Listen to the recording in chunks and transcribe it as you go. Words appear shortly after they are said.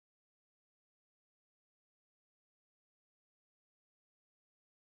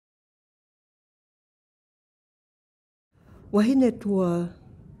Wahine toa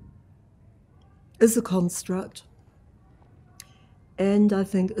is a construct, and I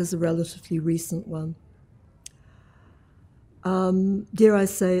think is a relatively recent one. Dare I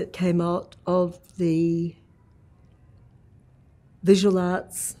say it came out of the visual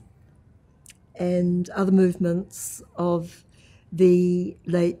arts and other movements of the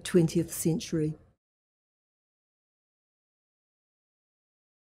late 20th century.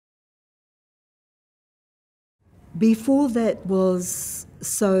 Before that was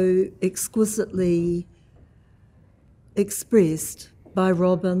so exquisitely expressed by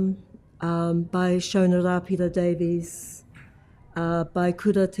Robin, by Shona Rapira Davies, by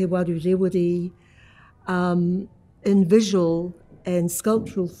Kura Te Warurewuri, in visual and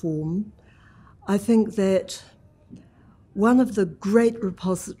sculptural form, I think that one of the great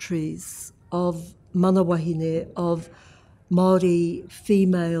repositories of mana wahine, of Māori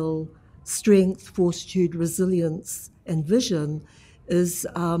female strength, fortitude, resilience, and vision is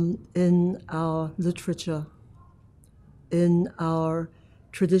in our literature, in our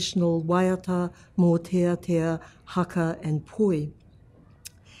traditional waiata, mō haka, and poi.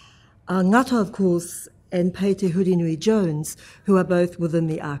 Ngata, of course, and Peite Hurinui Jones, who are both within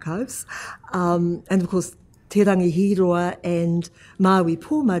the archives, and of course Te Rangihiroa and Maui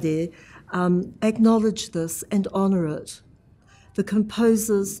Pōmare acknowledge this and honour it. The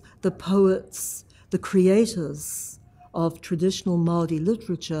composers, the poets, the creators of traditional Māori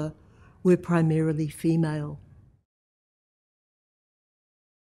literature were primarily female.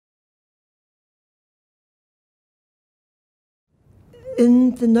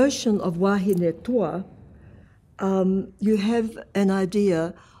 In the notion of wāhine toa, you have an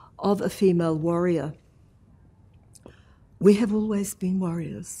idea of a female warrior. We have always been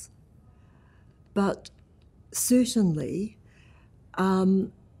warriors, but certainly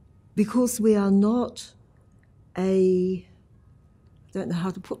because we are not I don't know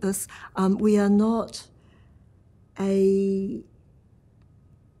how to put this, we are not a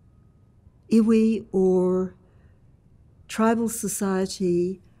iwi or tribal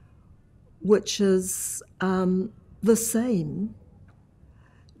society which is the same.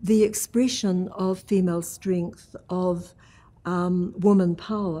 The expression of female strength, of woman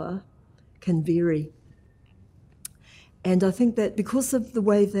power can vary. And I think that because of the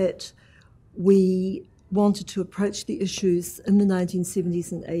way that we wanted to approach the issues in the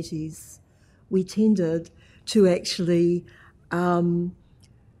 1970s and 80s, we tended to actually attempt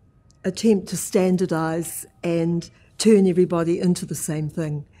to standardise and turn everybody into the same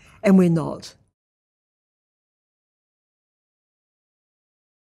thing, and we're not.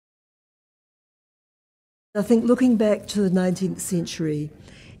 I think looking back to the 19th century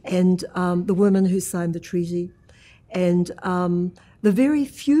and the women who signed the treaty and the very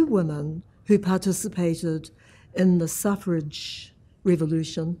few women who participated in the suffrage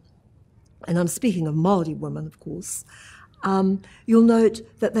revolution, and I'm speaking of Māori women, of course, you'll note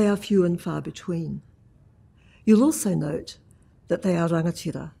that they are few and far between. You'll also note that they are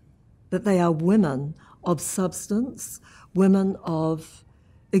rangatira, that they are women of substance, women of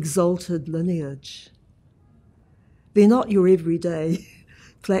exalted lineage. They're not your everyday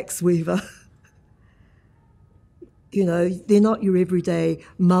flax weaver. You know, they're not your everyday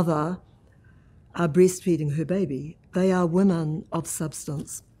mother breastfeeding her baby. They are women of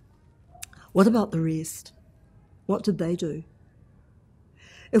substance. What about the rest? What did they do?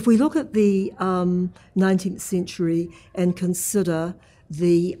 If we look at the 19th century and consider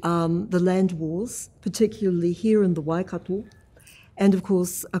the land wars, particularly here in the Waikato, and of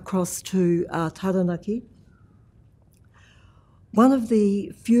course across to Taranaki, one of the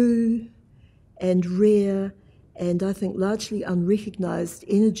few and rare and I think largely unrecognised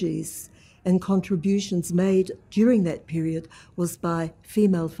energies and contributions made during that period was by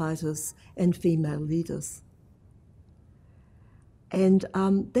female fighters and female leaders. And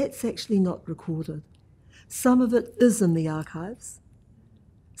that's actually not recorded. Some of it is in the archives.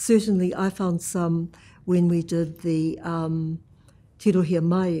 Certainly I found some when we did the Tirohia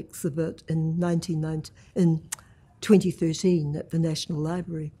Mai exhibit in 2013 at the National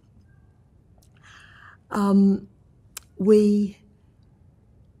Library.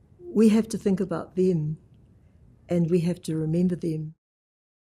 We have to think about them and we have to remember them.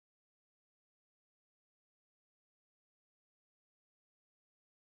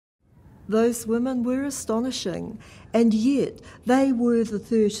 Those women were astonishing, and yet they were the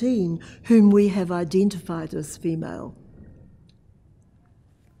 13 whom we have identified as female.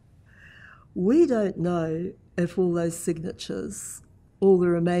 We don't know if all those signatures, all the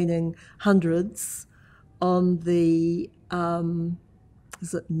remaining hundreds on the,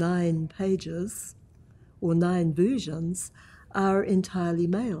 9 pages, or 9 versions are entirely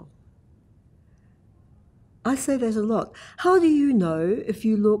male. I say that a lot. How do you know, if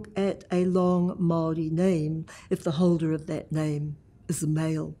you look at a long Māori name, if the holder of that name is a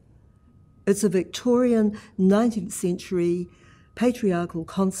male? It's a Victorian 19th century patriarchal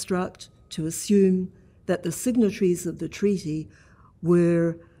construct to assume that the signatories of the treaty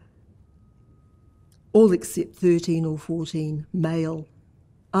were all except 13 or 14 male.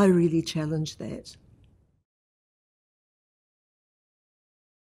 I really challenge that.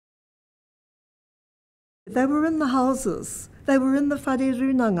 They were in the houses. They were in the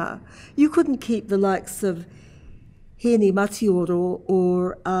whareunanga. You couldn't keep the likes of Hene Matioro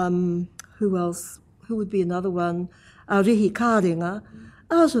or who else? Who would be another one? Rehi Kārenga,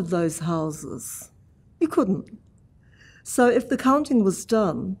 out of those houses. You couldn't. So if the counting was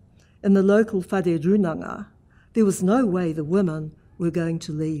done in the local whareunanga, there was no way the women were going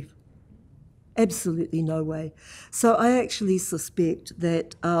to leave. Absolutely no way. So I actually suspect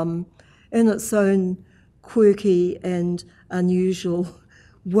that in its own quirky and unusual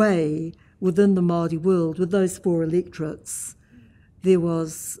way within the Māori world, with those 4 electorates, there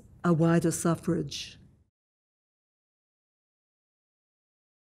was a wider suffrage.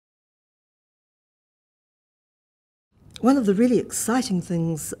 One of the really exciting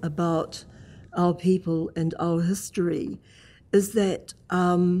things about our people and our history is that,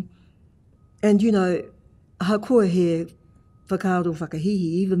 and you know, hakoa he whakaaro whakahihi,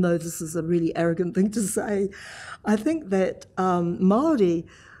 even though this is a really arrogant thing to say, I think that Māori,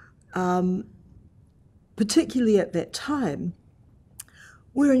 particularly at that time,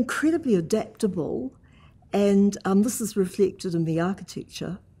 were incredibly adaptable, and this is reflected in the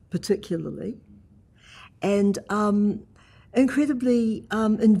architecture particularly, and incredibly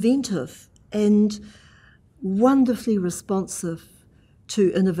inventive and wonderfully responsive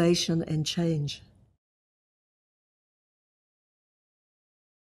to innovation and change.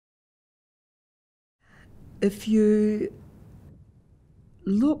 If you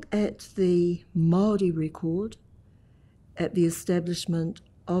look at the Māori record at the establishment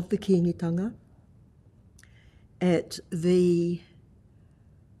of the kīngitanga, at the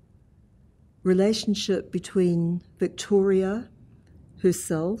relationship between Victoria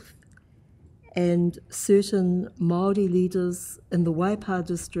herself and certain Māori leaders in the Waipa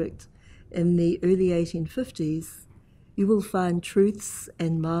district in the early 1850s, you will find truths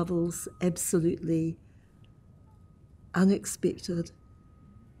and marvels absolutely unexpected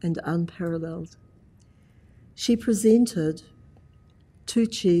and unparalleled. She presented 2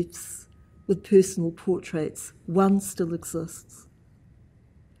 chiefs with personal portraits. One still exists.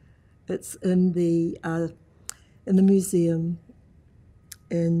 It's in the museum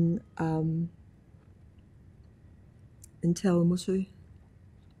in Te Awekotuku.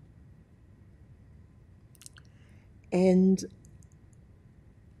 And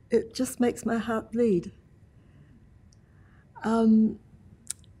it just makes my heart bleed.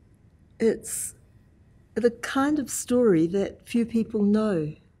 It's the kind of story that few people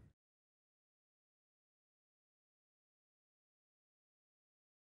know.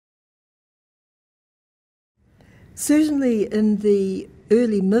 Certainly in the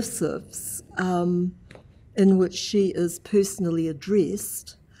early missives in which she is personally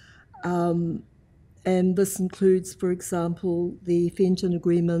addressed, and this includes, for example, the Fenton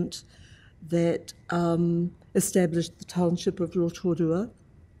Agreement that established the township of Rotorua,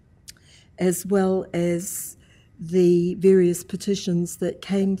 as well as the various petitions that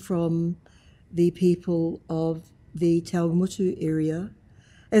came from the people of the Te Awamutu area,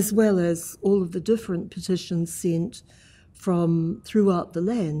 as well as all of the different petitions sent from throughout the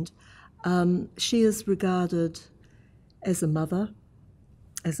land. She is regarded as a mother,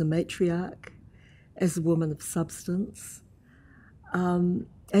 as a matriarch, as a woman of substance, and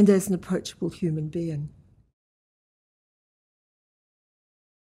as an approachable human being.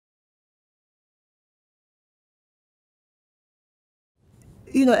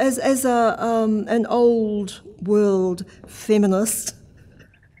 You know, as an old world feminist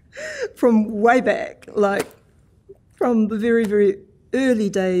from way back, like from the very, very early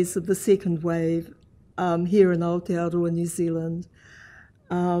days of the second wave here in Aotearoa, New Zealand,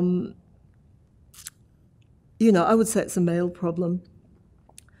 you know, I would say it's a male problem,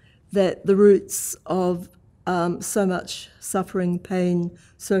 that the roots of so much suffering, pain,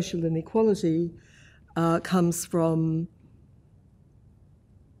 social inequality comes from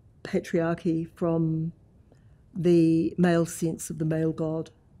patriarchy, from the male sense of the male god.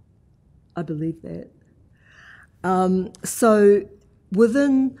 I believe that. So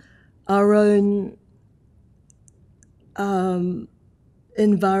within our own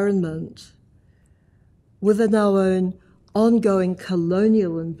environment, within our own ongoing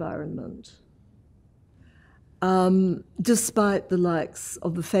colonial environment, despite the likes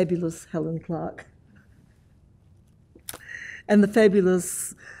of the fabulous Helen Clark and the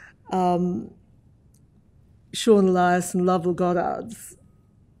fabulous Sean Elias and Lovell Goddards,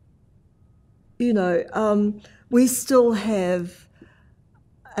 you know, we still have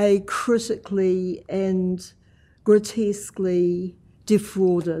a critically and grotesquely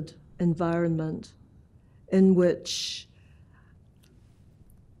defrauded environment in which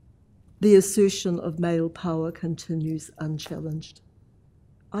the assertion of male power continues unchallenged.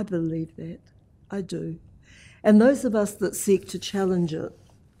 I believe that. I do. And those of us that seek to challenge it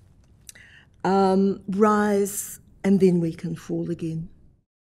rise, and then we can fall again.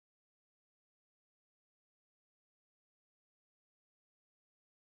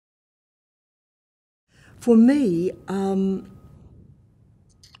 For me,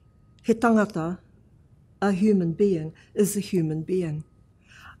 he tangata, a human being, is a human being.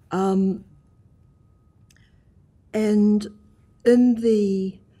 And in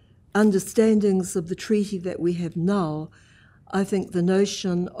the understandings of the treaty that we have now, I think the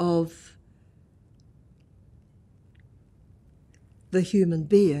notion of the human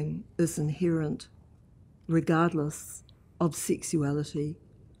being is inherent, regardless of sexuality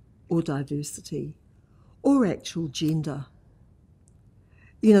or diversity or actual gender.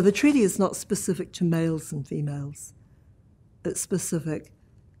 You know, the treaty is not specific to males and females. It's specific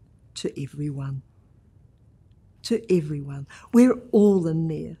to everyone. To everyone. We're all in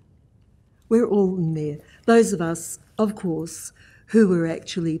there. We're all in there. Those of us, of course, who are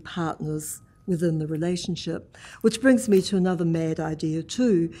actually partners within the relationship, which brings me to another mad idea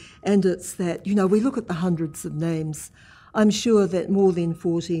too, and it's that, you know, we look at the hundreds of names. I'm sure that more than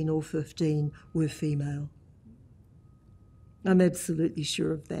 14 or 15 were female. I'm absolutely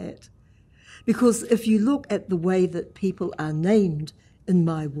sure of that. Because if you look at the way that people are named in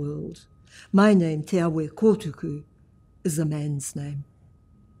my world, my name, Te Awekotuku, is a man's name.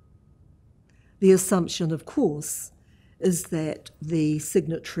 The assumption, of course, is that the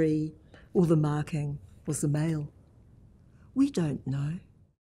signatory or the marking was a male. We don't know.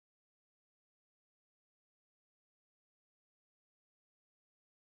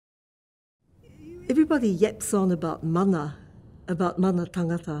 Everybody yaps on about mana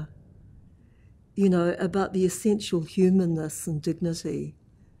tangata, you know, about the essential humanness and dignity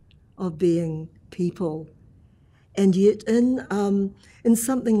of being people. And yet in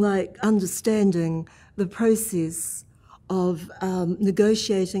something like understanding the process of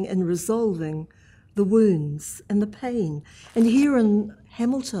negotiating and resolving the wounds and the pain. And here in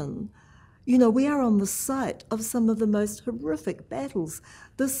Hamilton, you know, we are on the site of some of the most horrific battles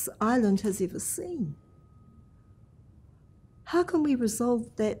this island has ever seen. How can we resolve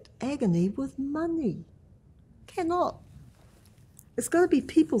that agony with money? Cannot. It's got to be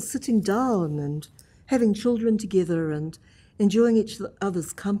people sitting down and having children together and enjoying each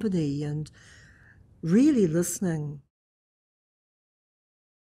other's company and really listening.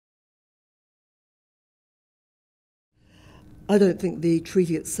 I don't think the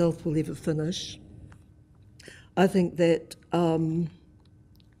treaty itself will ever finish. I think that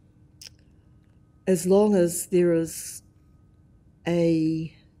as long as there is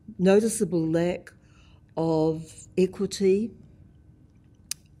a noticeable lack of equity,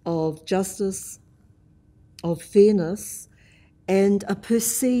 of justice, of fairness, and a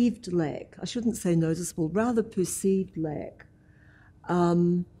perceived lack, I shouldn't say noticeable, rather perceived lack,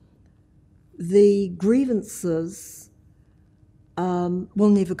 the grievances will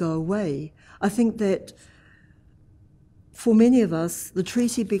never go away. I think that for many of us, the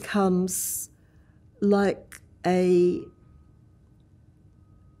treaty becomes like a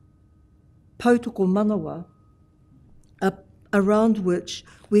pautoko manawa, around which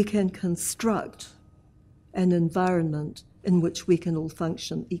we can construct an environment in which we can all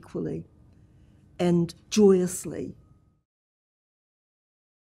function equally and joyously.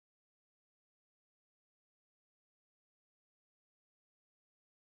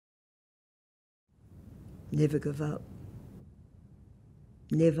 Never give up.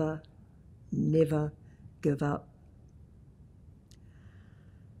 Never, never give up.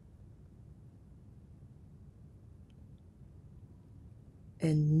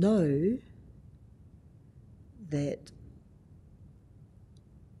 And know that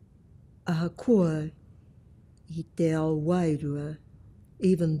ahakoa I te ao wairua,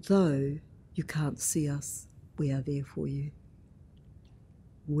 even though you can't see us, we are there for you.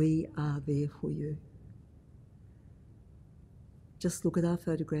 We are there for you. Just look at our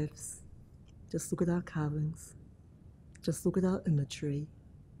photographs, just look at our carvings, just look at our imagery,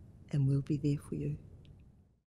 and we'll be there for you.